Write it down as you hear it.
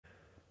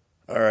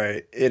All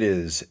right, it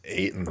is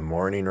 8 in the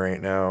morning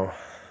right now.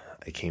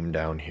 I came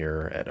down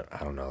here at,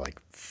 I don't know, like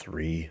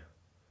 3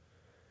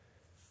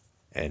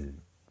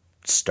 and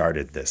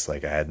started this.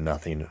 Like I had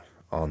nothing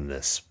on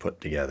this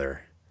put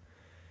together.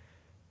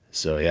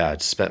 So yeah, I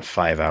spent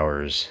 5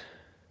 hours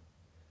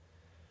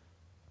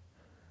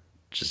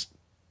just,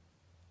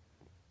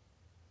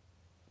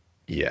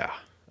 yeah,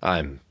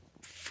 I'm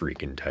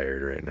freaking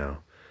tired right now.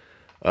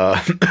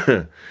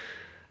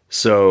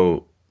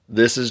 So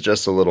this is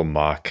just a little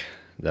mock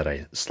that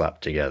I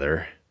slapped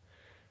together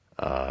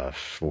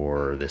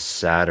for this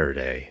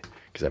Saturday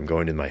because I'm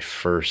going to my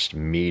first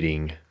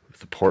meeting with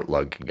the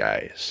PortLUG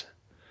guys.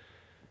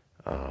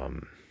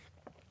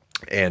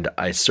 And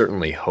I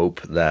certainly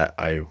hope that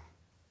I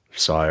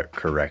saw it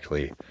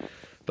correctly,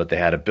 but they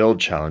had a build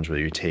challenge where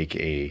you take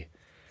I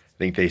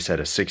think they said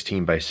a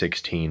 16 by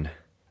 16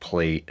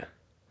 plate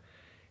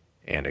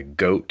and a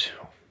goat,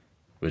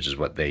 which is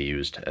what they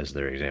used as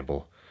their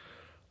example,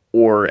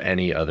 or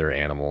any other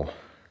animal,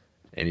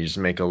 and you just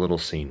make a little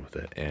scene with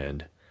it.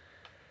 And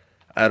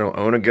I don't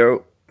own a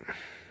goat.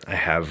 I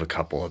have a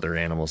couple other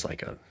animals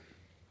like a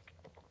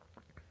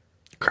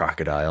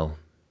crocodile,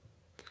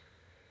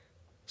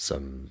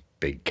 some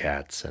big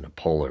cats, and a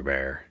polar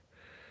bear.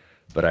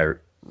 But I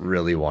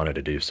really wanted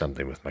to do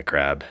something with my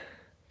crab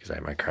because I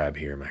have my crab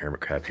here, my hermit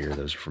crab here.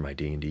 Those are for my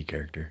D&D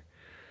character.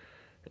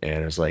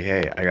 And it was like,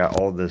 hey, I got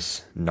all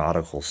this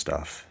nautical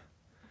stuff.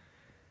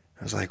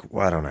 I was like,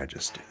 why don't I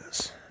just do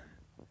this?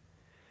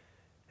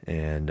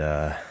 And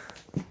I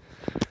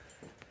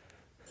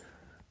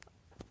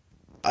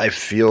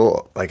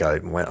feel like I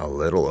went a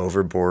little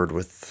overboard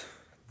with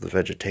the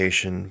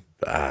vegetation,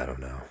 but I don't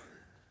know.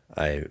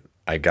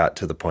 I got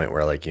to the point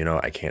where, like,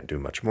 I can't do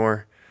much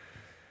more.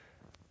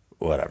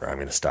 Whatever, I'm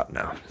going to stop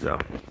now. So,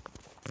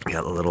 I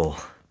got a little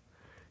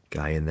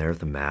guy in there with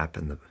the map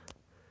and the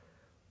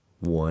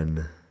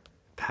one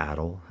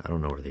paddle. I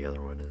don't know where the other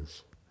one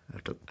is.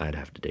 I'd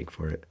have to dig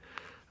for it.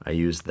 I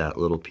used that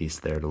little piece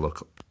there to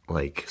look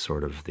like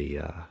sort of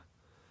the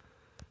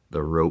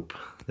rope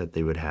that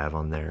they would have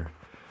on there.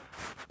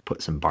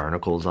 Put some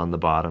barnacles on the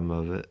bottom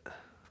of it.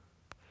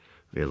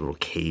 We had a little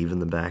cave in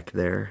the back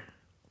there.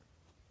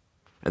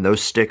 And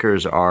those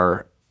stickers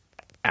are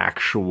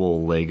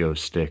actual Lego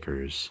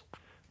stickers.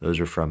 Those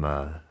are from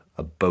a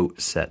boat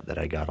set that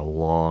I got a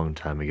long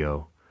time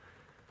ago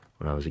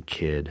when I was a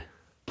kid.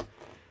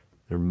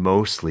 They're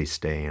mostly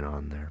staying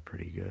on there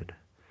pretty good.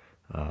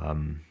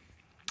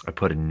 I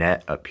put a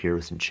net up here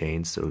with some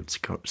chains, so it's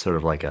sort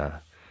of like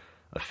a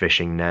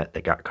fishing net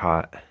that got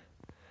caught.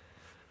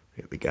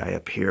 We got the guy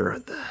up here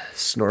with the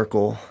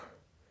snorkel.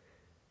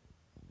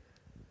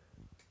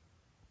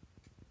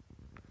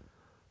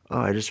 Oh,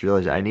 I just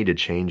realized I need to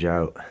change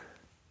out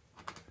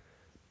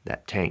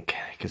that tank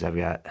because I've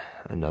got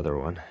another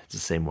one. It's the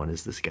same one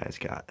as this guy's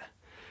got.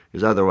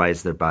 Because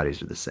otherwise their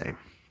bodies are the same.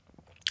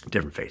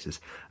 Different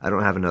faces. I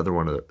don't have another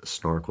one of the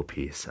snorkel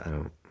piece.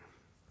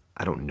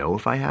 I don't know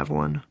if I have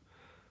one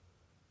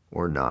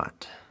or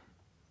not,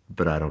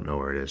 but I don't know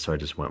where it is, so I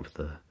just went with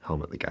the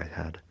helmet the guy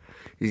had.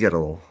 He's got a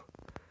little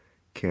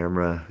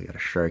camera. We got a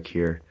shark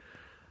here.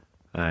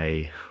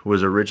 I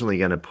was originally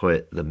going to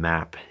put the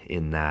map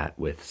in that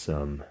with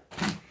some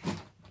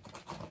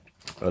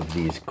of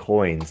these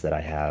coins that I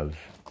have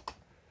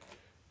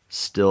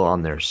still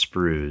on their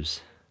sprues,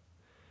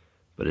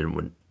 but it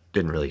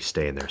didn't really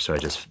stay in there, so I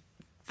just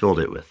filled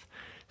it with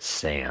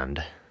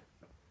sand.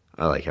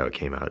 I like how it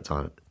came out. It's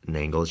on an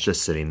angle. It's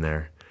just sitting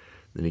there.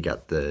 Then you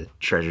got the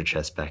treasure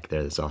chest back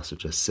there that's also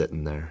just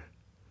sitting there.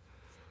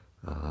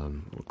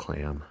 Little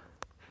clam.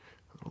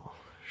 Little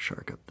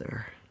shark up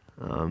there.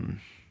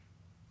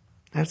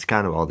 That's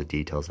kind of all the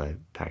details I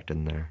packed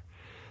in there.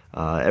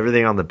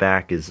 Everything on the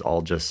back is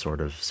all just sort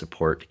of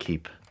support to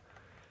keep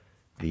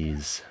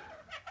these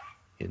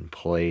in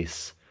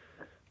place.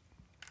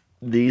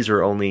 These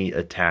are only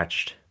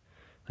attached,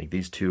 like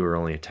these two are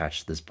only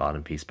attached to this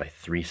bottom piece by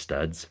 3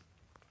 studs.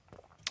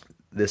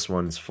 This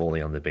one's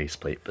fully on the base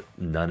plate, but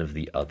none of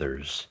the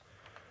others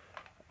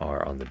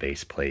are on the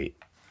base plate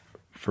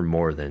for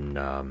more than,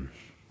 I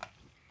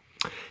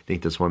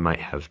think this one might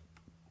have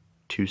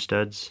 2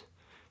 studs.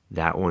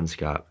 That one's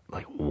got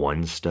like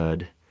 1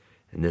 stud,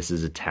 and this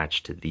is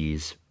attached to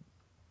these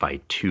by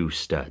 2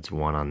 studs,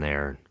 one on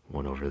there,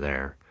 one over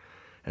there.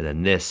 And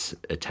then this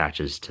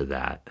attaches to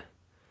that.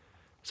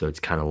 So it's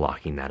kind of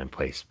locking that in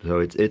place. So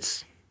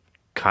it's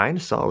kind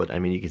of solid. I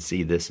mean, you can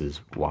see this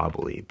is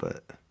wobbly,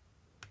 but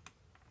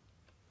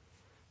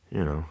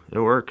it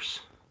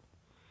works.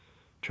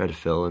 Try to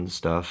fill in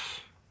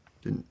stuff.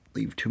 Didn't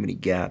leave too many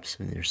gaps.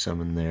 I mean, there's some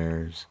in there.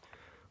 There's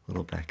a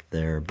little back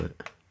there,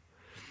 but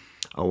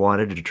I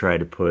wanted to try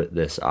to put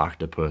this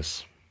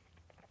octopus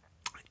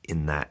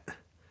in that,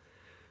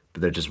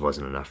 but there just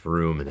wasn't enough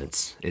room, and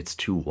it's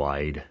too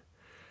wide.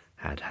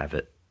 I had to have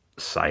it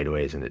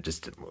sideways, and it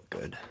just didn't look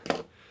good.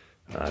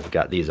 I've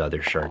got these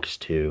other sharks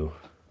too,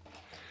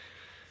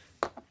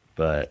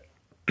 but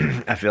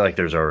I feel like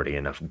there's already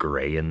enough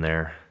gray in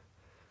there,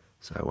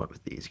 so I went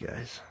with these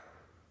guys.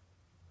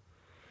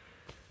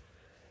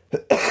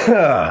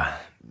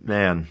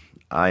 Man,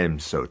 I am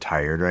so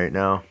tired right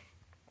now.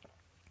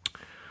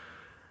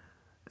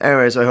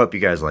 Anyways, I hope you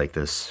guys like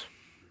this.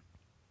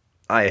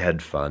 I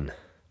had fun.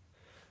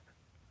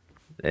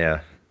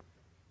 Yeah,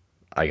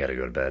 I gotta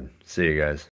go to bed. See you guys.